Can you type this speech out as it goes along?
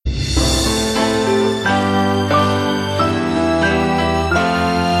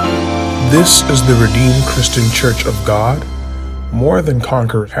This is the Redeemed Christian Church of God, More Than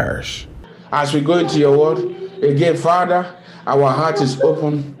Conqueror Parish. As we go into your word, again, Father, our heart is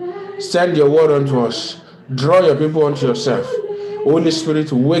open. Send your word unto us. Draw your people unto yourself. Holy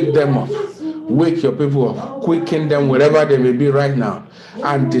Spirit, wake them up. Wake your people up. Quicken them wherever they may be right now.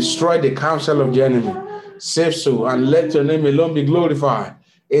 And destroy the counsel of the enemy. Save so, and let your name alone be glorified.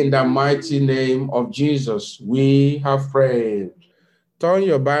 In the mighty name of Jesus, we have prayed. Turn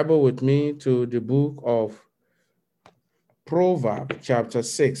your Bible with me to the book of Proverbs, chapter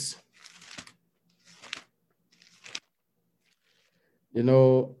 6. You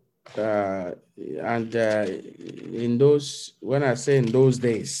know, in those, when I say in those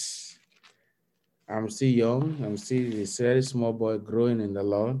days, I'm still young. I'm still a very small boy growing in the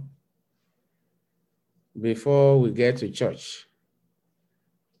Lord. Before we get to church,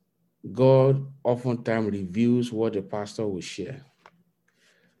 God oftentimes reveals what the pastor will share.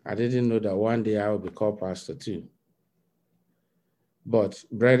 I didn't know that one day I will be called pastor too. But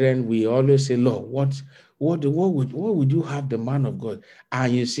brethren, we always say, Lord, what would you have the man of God?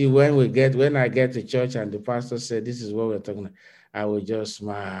 And you see, when I get to church and the pastor said, this is what we're talking about, I will just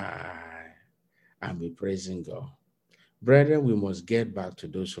smile and be praising God. Brethren, we must get back to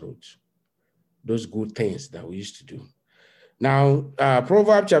those roots, those good things that we used to do. Now,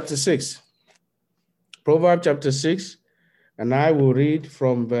 Proverbs chapter 6. Proverbs chapter 6, and I will read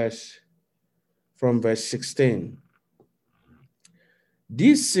from verse 16.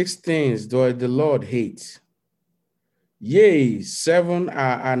 These 6 things doth the Lord hate. Yea, 7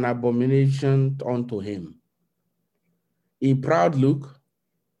 are an abomination unto him: a proud look,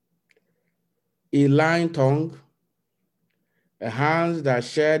 a lying tongue, a hand that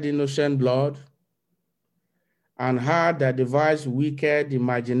shed innocent blood, an heart that devises wicked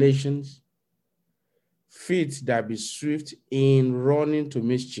imaginations, feet that be swift in running to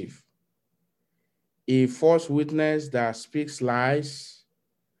mischief, a false witness that speaks lies,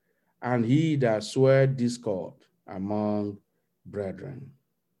 and he that swears discord among brethren.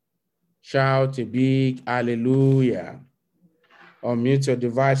 Shout a big hallelujah. Unmute your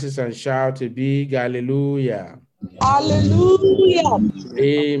devices and shout a big hallelujah. Hallelujah.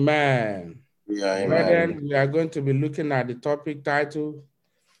 Amen. Yeah, Brethren, we are going to be looking at the topic titled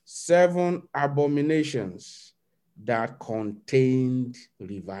 7 Abominations that Contained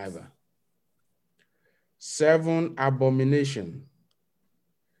Revival. 7 abominations.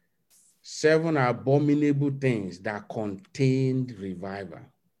 7 abominable things that contained revival,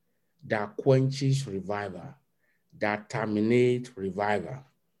 that quenches revival, that terminate revival.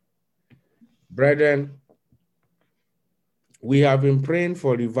 Brethren, we have been praying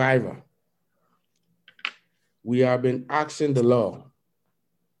for revival. We have been asking the Lord.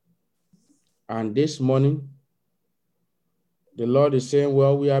 And this morning, the Lord is saying,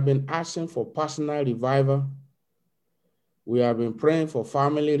 well, we have been asking for personal revival. We have been praying for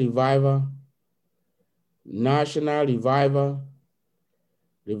family revival, national revival,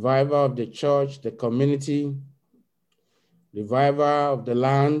 revival of the church, the community, revival of the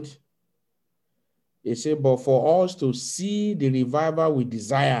land. He said, but for us to see the revival we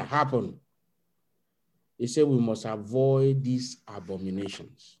desire happen, he said we must avoid these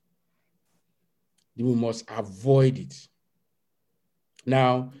abominations. We must avoid it.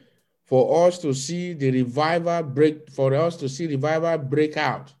 Now, for us to see the revival break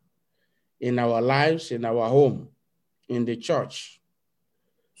out in our lives, in our home, in the church,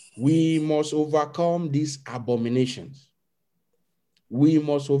 we must overcome these abominations. We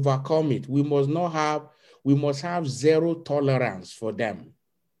must overcome it. We must have zero tolerance for them.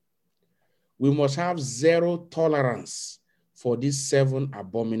 We must have zero tolerance for these 7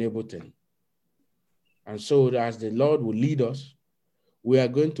 abominable things. And so as the Lord will lead us, we are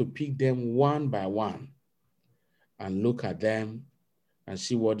going to pick them one by one and look at them and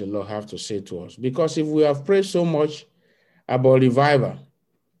see what the Lord has to say to us. Because if we have prayed so much about revival,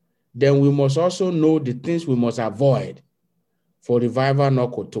 then we must also know the things we must avoid for revival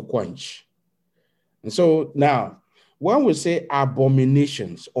not to quench. And so now, when we say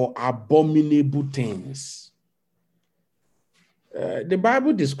abominations or abominable things, the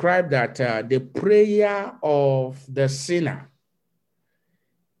Bible describes that the prayer of the sinner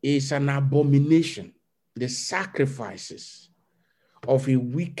is an abomination. The sacrifices of a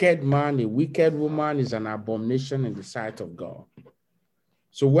wicked man, a wicked woman is an abomination in the sight of God.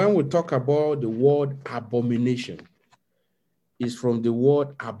 So when we talk about the word abomination, it's from the word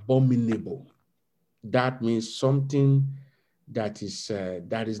abominable. That means something that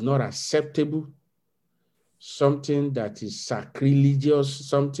is not acceptable, something that is sacrilegious,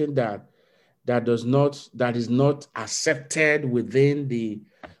 something that is not accepted within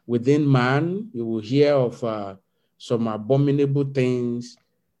within man, you will hear of some abominable things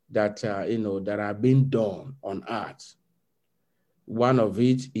that, that are being done on earth. One of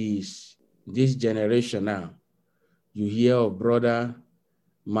it is this generation now. You hear of brother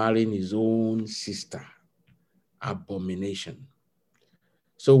marrying his own sister. Abomination.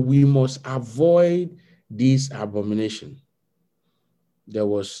 So we must avoid this abomination. There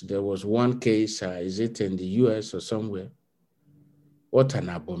was one case, is it in the US or somewhere? What an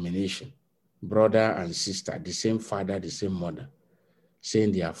abomination. Brother and sister, the same father, the same mother,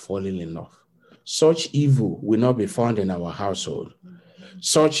 saying they are falling in love. Such evil will not be found in our household.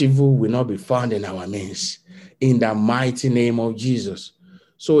 Such evil will not be found in our midst. In the mighty name of Jesus.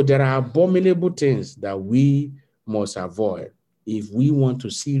 So there are abominable things that we must avoid if we want to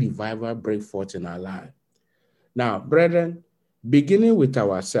see revival break forth in our life. Now, brethren, beginning with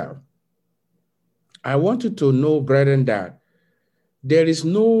ourselves, I want you to know, brethren, that there is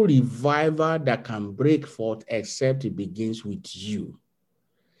no revival that can break forth except it begins with you.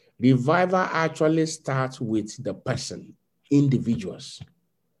 Revival actually starts with the person, individuals.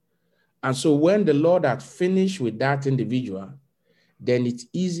 And so when the Lord has finished with that individual, then it's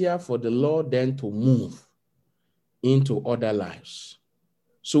easier for the Lord then to move into other lives.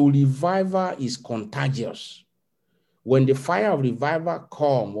 So revival is contagious. When the fire of revival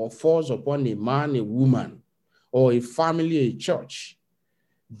comes or falls upon a man, a woman, or a family, a church,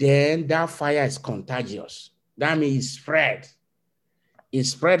 then that fire is contagious. That means it's spread. It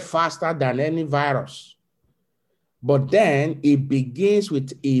spread faster than any virus. But then it begins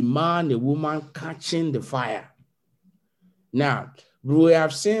with a man, a woman catching the fire. Now, we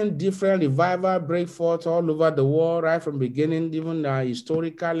have seen different revival break forth all over the world, right from the beginning, even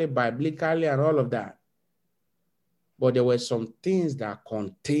historically, biblically, and all of that. But there were some things that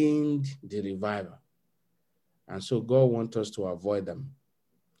contained the revival. And so God wants us to avoid them.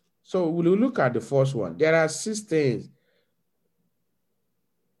 So we'll look at the first one. There are 6 things.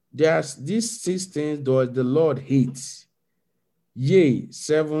 There's these 6 things does the Lord hates. Yea,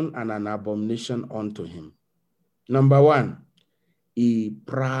 7 and an abomination unto him. Number 1, a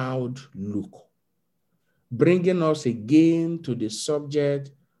proud look. Bringing us again to the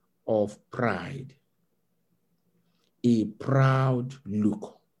subject of pride. A proud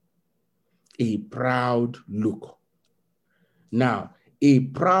look. A proud look. Now, a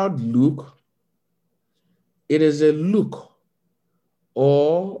proud look, it is a look,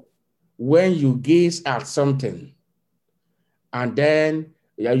 or when you gaze at something, and then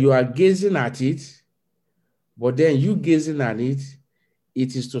you are gazing at it, but then you gazing at it,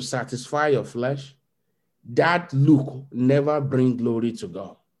 it is to satisfy your flesh. That look never brings glory to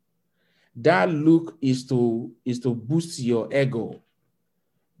God. That look is to boost your ego.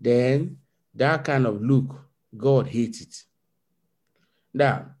 Then that kind of look, God hates it.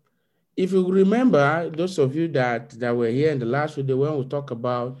 Now, if you remember, those of you that were here in the last video when we talk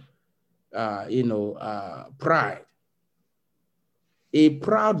about, pride, a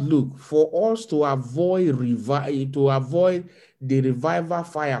proud look, for us to avoid the revival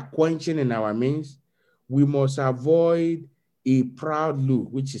fire quenching in our midst, we must avoid a proud look,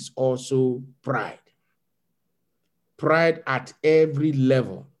 which is also pride. Pride at every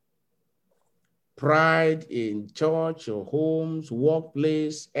level. Pride in church or homes,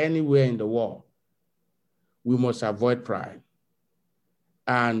 workplace, anywhere in the world. We must avoid pride.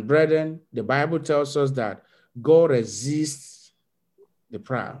 And brethren, the Bible tells us that God resists the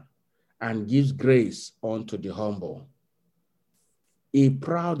proud and gives grace unto the humble. A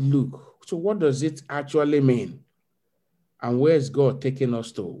proud look. So what does it actually mean? And where is God taking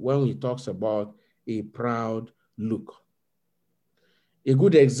us to when he talks about a proud look? A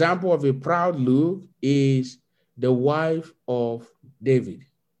good example of a proud look is the wife of David,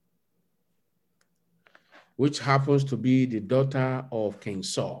 which happens to be the daughter of King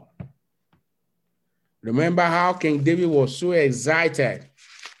Saul. Remember how King David was so excited,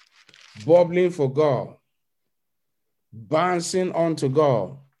 bubbling for God, bouncing onto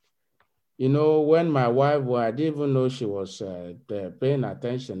God. You know, when my wife, I didn't even know she was paying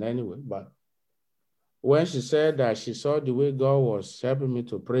attention anyway, but when she said that she saw the way God was helping me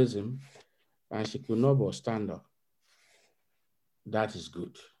to praise him, and she could not but stand up. That is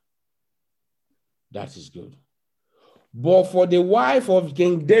good. That is good. But for the wife of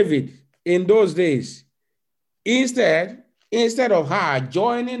King David in those days, instead of her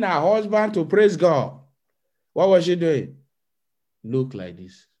joining her husband to praise God, what was she doing? Look like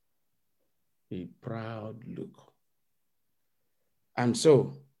this. A proud look. And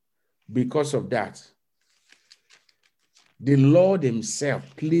so, because of that, the Lord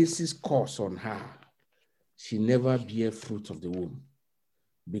himself places curse on her. She never bear fruit of the womb.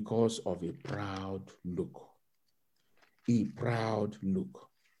 because of a proud look. A proud look.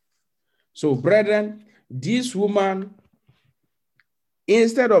 So, brethren, this woman,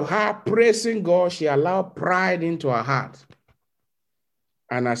 instead of her praising God, she allowed pride into her heart.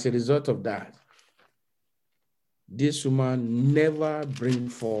 And as a result of that, this woman never bring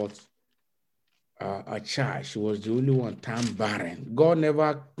forth a child. She was the only one turned barren. God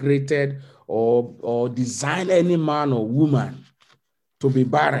never created or designed any man or woman to be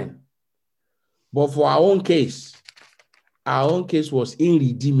barren. But for our own case was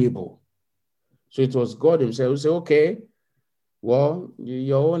irredeemable. So it was God himself who said, okay, well,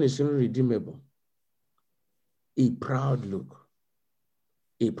 your own is irredeemable. A proud look.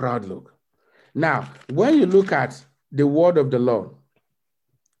 A proud look. Now, when you look at the word of the Lord,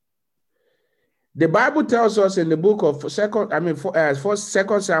 the Bible tells us in the book of 2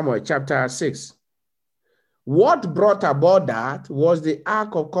 Samuel chapter 6, what brought about that was the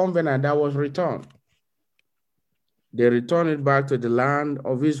Ark of Covenant that was returned. They returned it back to the land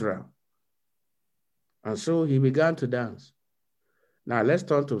of Israel. And so he began to dance. Now let's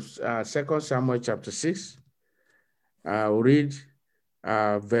turn to 2 Samuel chapter 6. We'll read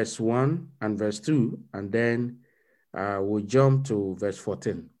verse 1 and verse 2, and then we'll jump to verse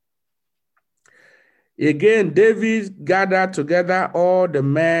 14. Again, David gathered together all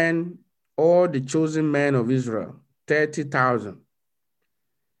the chosen men of Israel, 30,000.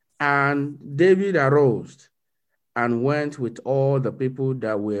 And David arose and went with all the people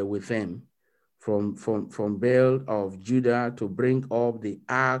that were with him from Baal of Judah to bring up the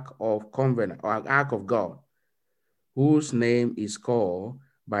Ark of Covenant, or Ark of God, whose name is called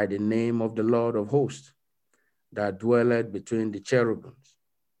by the name of the Lord of hosts, that dwelleth between the cherubims.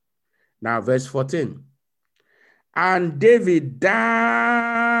 Now, verse 14. And David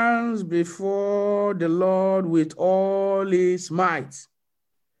danced before the Lord with all his might.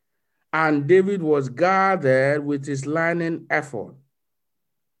 And David was gathered with his linen ephod.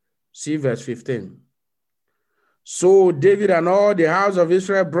 See verse 15. So David and all the house of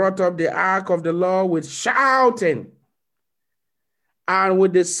Israel brought up the ark of the Lord with shouting and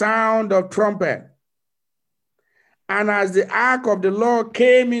with the sound of trumpet. And as the ark of the Lord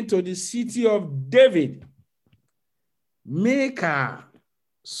came into the city of David, Michal,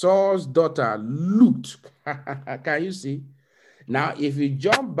 Saul's daughter, looked. Can you see? Now, if you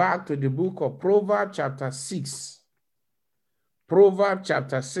jump back to the book of Proverbs chapter 6,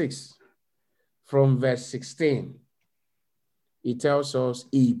 from verse 16, it tells us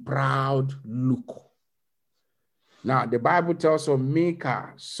a proud look. Now, the Bible tells us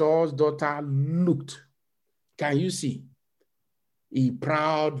Michal, Saul's daughter, looked. Can you see? A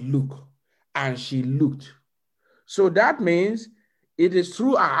proud look. And she looked. So that means it is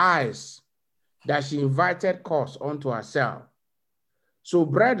through her eyes that she invited curse onto herself. So,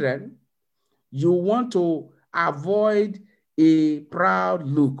 brethren, you want to avoid a proud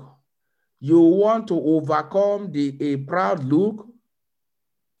look. You want to overcome a proud look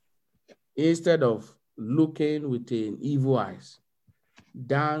instead of looking with an evil eyes.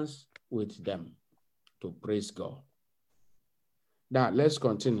 Dance with them to praise God. Now, let's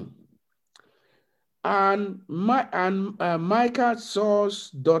continue. And Michal,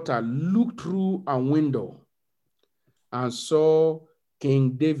 Saul's daughter, looked through a window and saw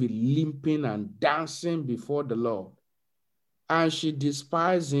King David limping and dancing before the Lord. And she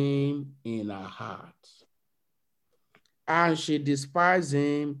despised him in her heart. And she despised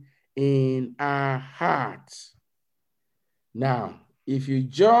him in her heart. Now, if you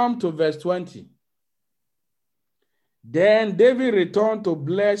jump to verse 20, then David returned to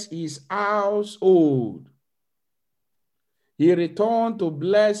bless his household. He returned to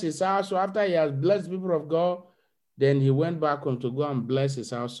bless his household. After he has blessed the people of God, then he went back home to go and bless his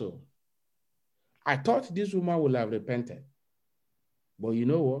household. I thought this woman would have repented. But you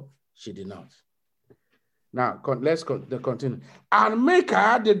know what? She did not. Now, let's continue. And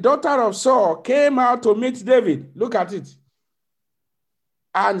Michal, the daughter of Saul, came out to meet David. Look at it.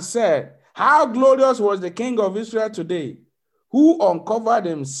 And said, how glorious was the king of Israel today, who uncovered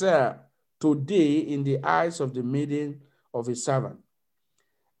himself today in the eyes of the maiden of his servant,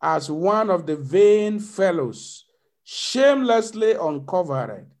 as one of the vain fellows shamelessly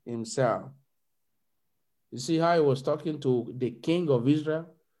uncovered himself. You see how he was talking to the king of Israel,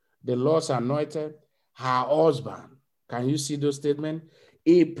 the Lord's anointed, her husband. Can you see those statements?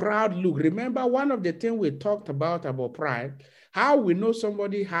 A proud look. Remember, one of the things we talked about pride, how we know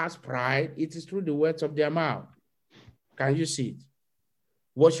somebody has pride, it is through the words of their mouth. Can you see it?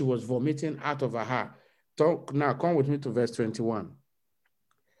 What she was vomiting out of her heart. Now, come with me to verse 21.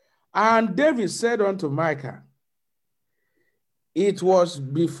 And David said unto Michal, It was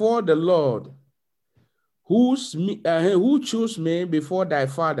before the Lord who chose me before thy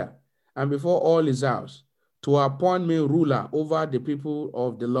father and before all his house to appoint me ruler over the people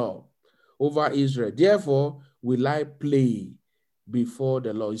of the law, over Israel. Therefore will I play before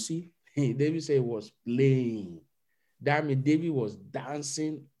the Lord. You see, David said he was playing. That means David was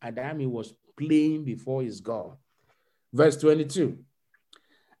dancing, and that means he was playing before his God. Verse 22.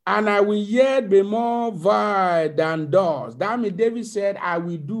 And I will yet be more vile than doors. That means David said, I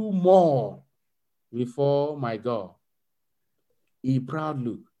will do more before my God. A proud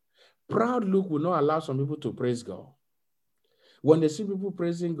look. Proud look will not allow some people to praise God. When they see people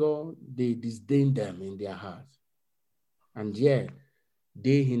praising God, they disdain them in their hearts. And yet,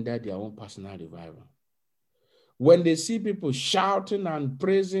 they hinder their own personal revival. When they see people shouting and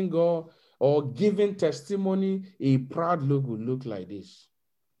praising God or giving testimony, a proud look will look like this.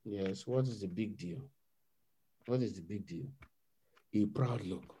 Yes, what is the big deal? What is the big deal? A proud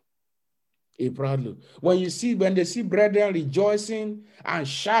look. A proud look. When they see brethren rejoicing and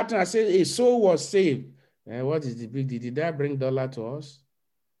shouting and saying a soul was saved, what is the big deal? Did that bring dollar to us?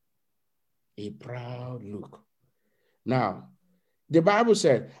 A proud look. Now, the Bible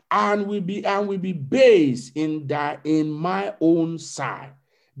said, and will be base in my own sight.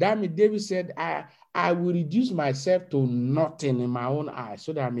 That means David said, I will reduce myself to nothing in my own eyes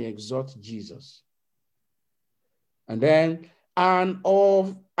so that I may exalt Jesus. And then, and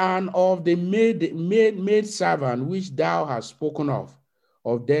of the maid servant which thou hast spoken of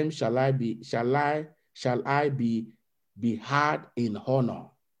them shall I be had in honor.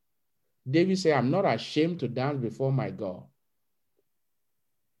 David said, I'm not ashamed to dance before my God.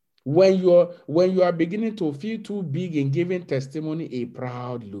 When you are beginning to feel too big in giving testimony, a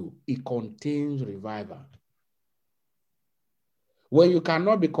proud look, it contains revival. When you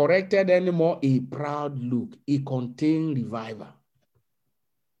cannot be corrected anymore, a proud look, it contains revival.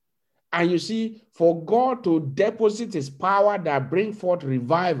 And you see, for God to deposit his power that brings forth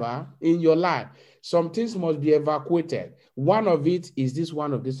revival in your life, some things must be evacuated. One of it is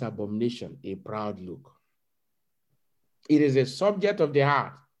one of this abomination, a proud look. It is a subject of the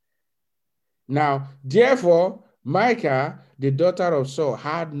heart. Now, therefore, Micah, the daughter of Saul,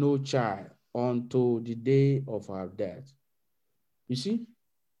 had no child until the day of her death. You see,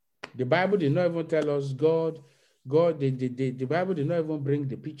 the Bible did not even tell us the Bible did not even bring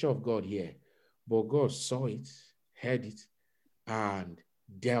the picture of God here, but God saw it, heard it, and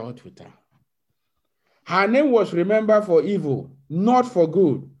dealt with her. Her name was remembered for evil, not for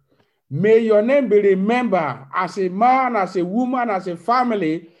good. May your name be remembered as a man, as a woman, as a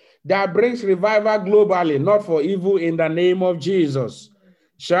family that brings revival globally, not for evil, in the name of Jesus.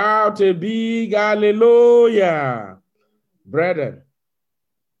 Shout a big hallelujah. Brethren,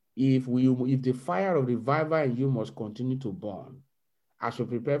 if the fire of revival in you must continue to burn, as you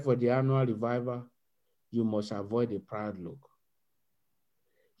prepare for the annual revival, you must avoid a proud look.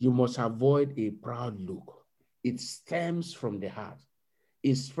 You must avoid a proud look. It stems from the heart.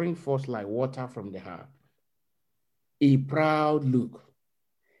 It springs forth like water from the heart. A proud look.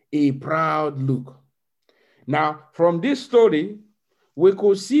 A proud look. Now, from this story, we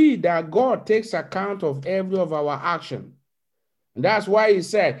could see that God takes account of every of our action. And that's why he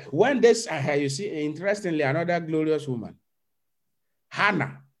said, when this, you see, interestingly, another glorious woman,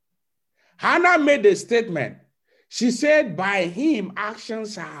 Hannah made a statement. She said, by him,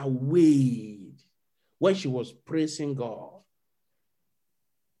 actions are weighed, when she was praising God.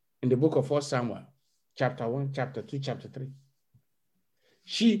 In the book of 1 Samuel, chapter 1, chapter 2, chapter 3.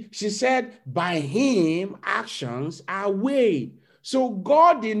 She said, by him, actions are weighed. So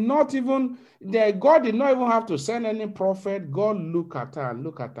God did not even have to send any prophet. God looked at her and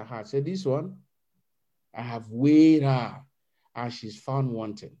looked at her heart. Said, this one, I have weighed her, and she's found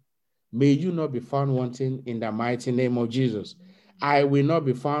wanting. May you not be found wanting in the mighty name of Jesus. I will not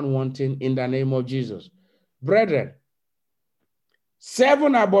be found wanting in the name of Jesus. Brethren,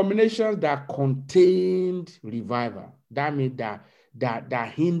 7 abominations that contained revival. That means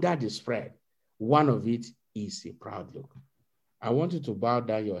that hinder the spread. One of it is a proud look. I want you to bow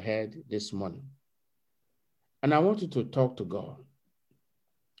down your head this morning. And I want you to talk to God.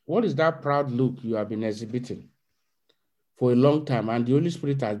 What is that proud look you have been exhibiting for a long time, and the Holy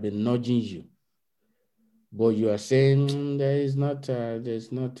Spirit has been nudging you? But you are saying, no.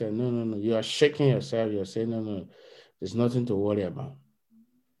 You are shaking yourself. You are saying, no, there's nothing to worry about.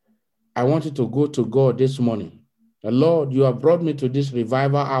 I want you to go to God this morning. Lord, you have brought me to this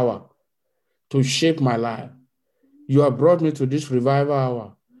revival hour to shape my life. You have brought me to this revival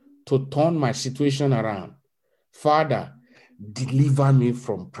hour to turn my situation around. Father, deliver me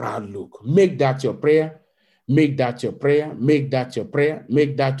from proud look. Make that your prayer. Make that your prayer. Make that your prayer.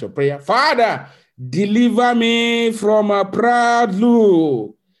 Make that your prayer. Father, deliver me from a proud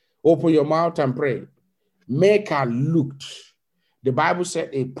look. Open your mouth and pray. Make her looked. The Bible said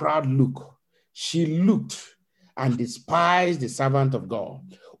a proud look. She looked and despised the servant of God.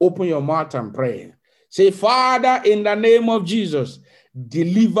 Open your mouth and pray. Say, Father, in the name of Jesus,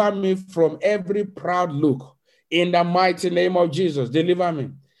 deliver me from every proud look. In the mighty name of Jesus, deliver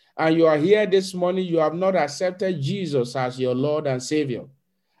me. And you are here this morning, you have not accepted Jesus as your Lord and Savior.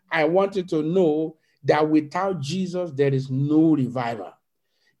 I want you to know that without Jesus, there is no revival.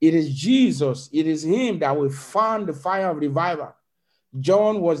 It is Jesus, it is him that will fan the fire of revival.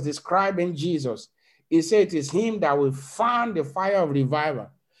 John was describing Jesus. He said it is him that will fan the fire of revival.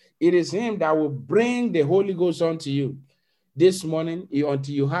 It is him that will bring the Holy Ghost unto you. This morning,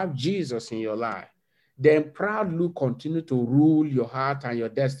 until you have Jesus in your life, then proud look continue to rule your heart and your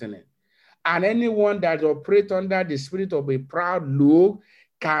destiny. And anyone that operates under the spirit of a proud look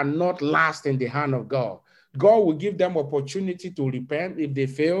cannot last in the hand of God. God will give them opportunity to repent. If they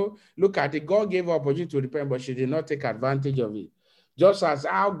fail, look at it. God gave opportunity to repent, but she did not take advantage of it. Just as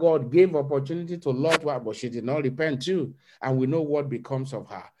how God gave opportunity to Lot, but she did not repent too. And we know what becomes of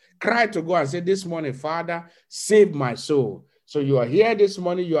her. Cry to God and say this morning, Father, save my soul. So you are here this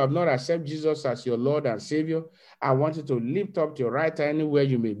morning, you have not accepted Jesus as your Lord and Savior. I want you to lift up your right hand anywhere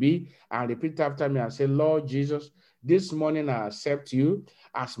you may be and repeat after me and say, Lord Jesus, this morning I accept you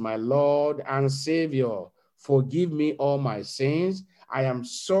as my Lord and Savior. Forgive me all my sins. I am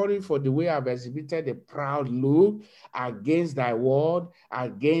sorry for the way I've exhibited a proud look against thy word,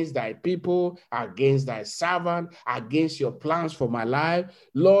 against thy people, against thy servant, against your plans for my life.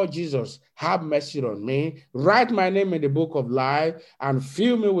 Lord Jesus, have mercy on me. Write my name in the book of life and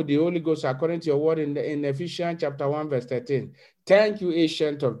fill me with the Holy Ghost according to your word in Ephesians chapter 1, verse 13. Thank you,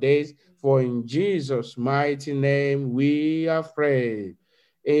 Ancient of Days, for in Jesus' mighty name we have prayed.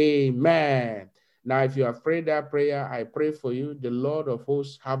 Amen. Now, if you have prayed that prayer, I pray for you. The Lord of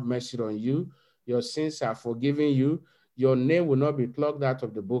hosts have mercy on you. Your sins are forgiven you. Your name will not be plucked out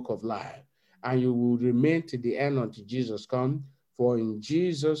of the book of life. And you will remain to the end until Jesus comes. For in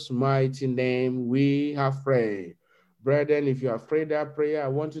Jesus' mighty name we have prayed. Brethren, if you have prayed that prayer, I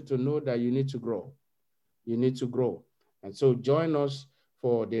want you to know that you need to grow. You need to grow. And so join us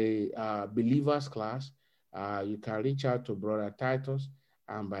for the believers class. You can reach out to Brother Titus,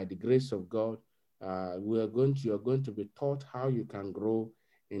 and by the grace of God, you are going to be taught how you can grow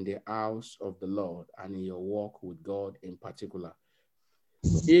in the house of the Lord and in your walk with God in particular.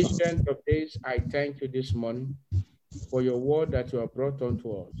 Ancient of Days, I thank you this morning for your word that you have brought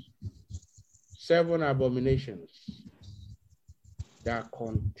unto us. 7 abominations that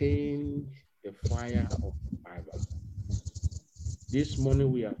contain the fire of revival. This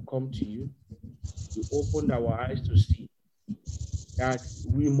morning we have come to you. You opened our eyes to see that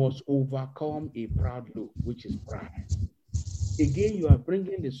we must overcome a proud look, which is pride. Again, you are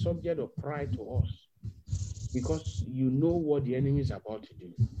bringing the subject of pride to us because you know what the enemy is about to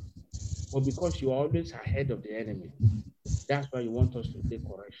do. But because you are always ahead of the enemy, that's why you want us to take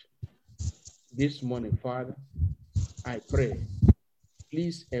correction. This morning, Father, I pray,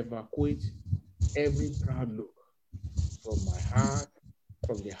 please evacuate every proud look from my heart,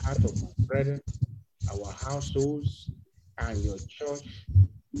 from the heart of my brethren, our households, and your church,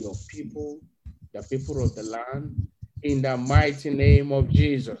 your people, the people of the land, in the mighty name of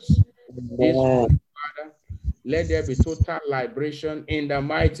Jesus. This morning, Father, let there be total liberation in the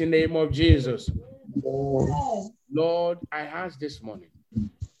mighty name of Jesus. Lord, I ask this morning,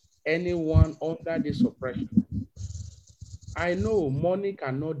 anyone under this oppression, I know money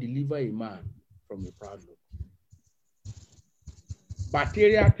cannot deliver a man from a proud look.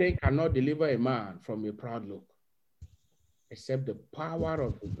 Material thing cannot deliver a man from a proud look, except the power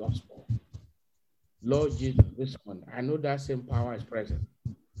of the gospel. Lord Jesus, this morning, I know that same power is present.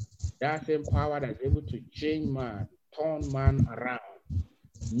 That same power that is able to change man, turn man around,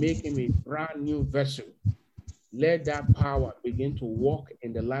 make him a brand new vessel. Let that power begin to walk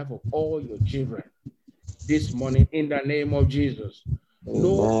in the life of all your children this morning in the name of Jesus.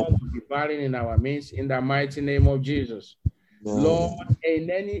 No one will be barren in our midst in the mighty name of Jesus. Lord, in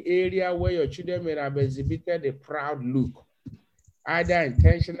any area where your children may have exhibited a proud look, either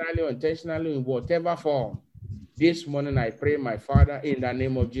intentionally or intentionally in whatever form, this morning I pray, my Father, in the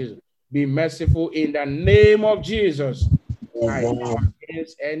name of Jesus, be merciful in the name of Jesus. I come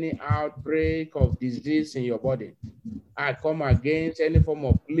against any outbreak of disease in your body. I come against any form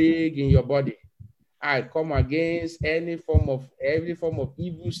of plague in your body. I come against every form of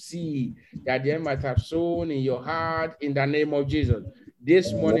evil seed that they might have sown in your heart in the name of Jesus.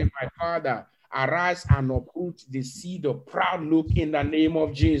 This morning, my Father, Arise and uproot the seed of proud look in the name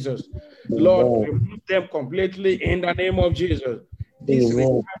of Jesus. Lord, remove them completely in the name of Jesus. This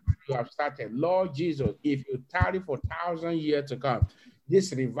revival you have started, Lord Jesus, if you tarry for 1,000 years to come,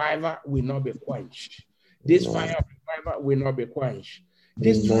 this revival will not be quenched. This fire of revival will not be quenched.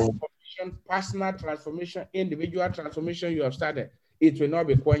 This transformation, personal transformation, individual transformation you have started, it will not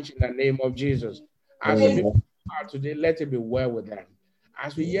be quenched in the name of Jesus. As the people are today, let it be well with them.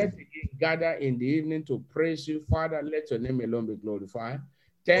 As we yet again gather in the evening to praise you, Father, let your name alone be glorified.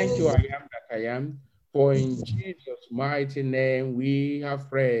 Thank you, I am that I am. For in Jesus' mighty name we have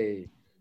prayed.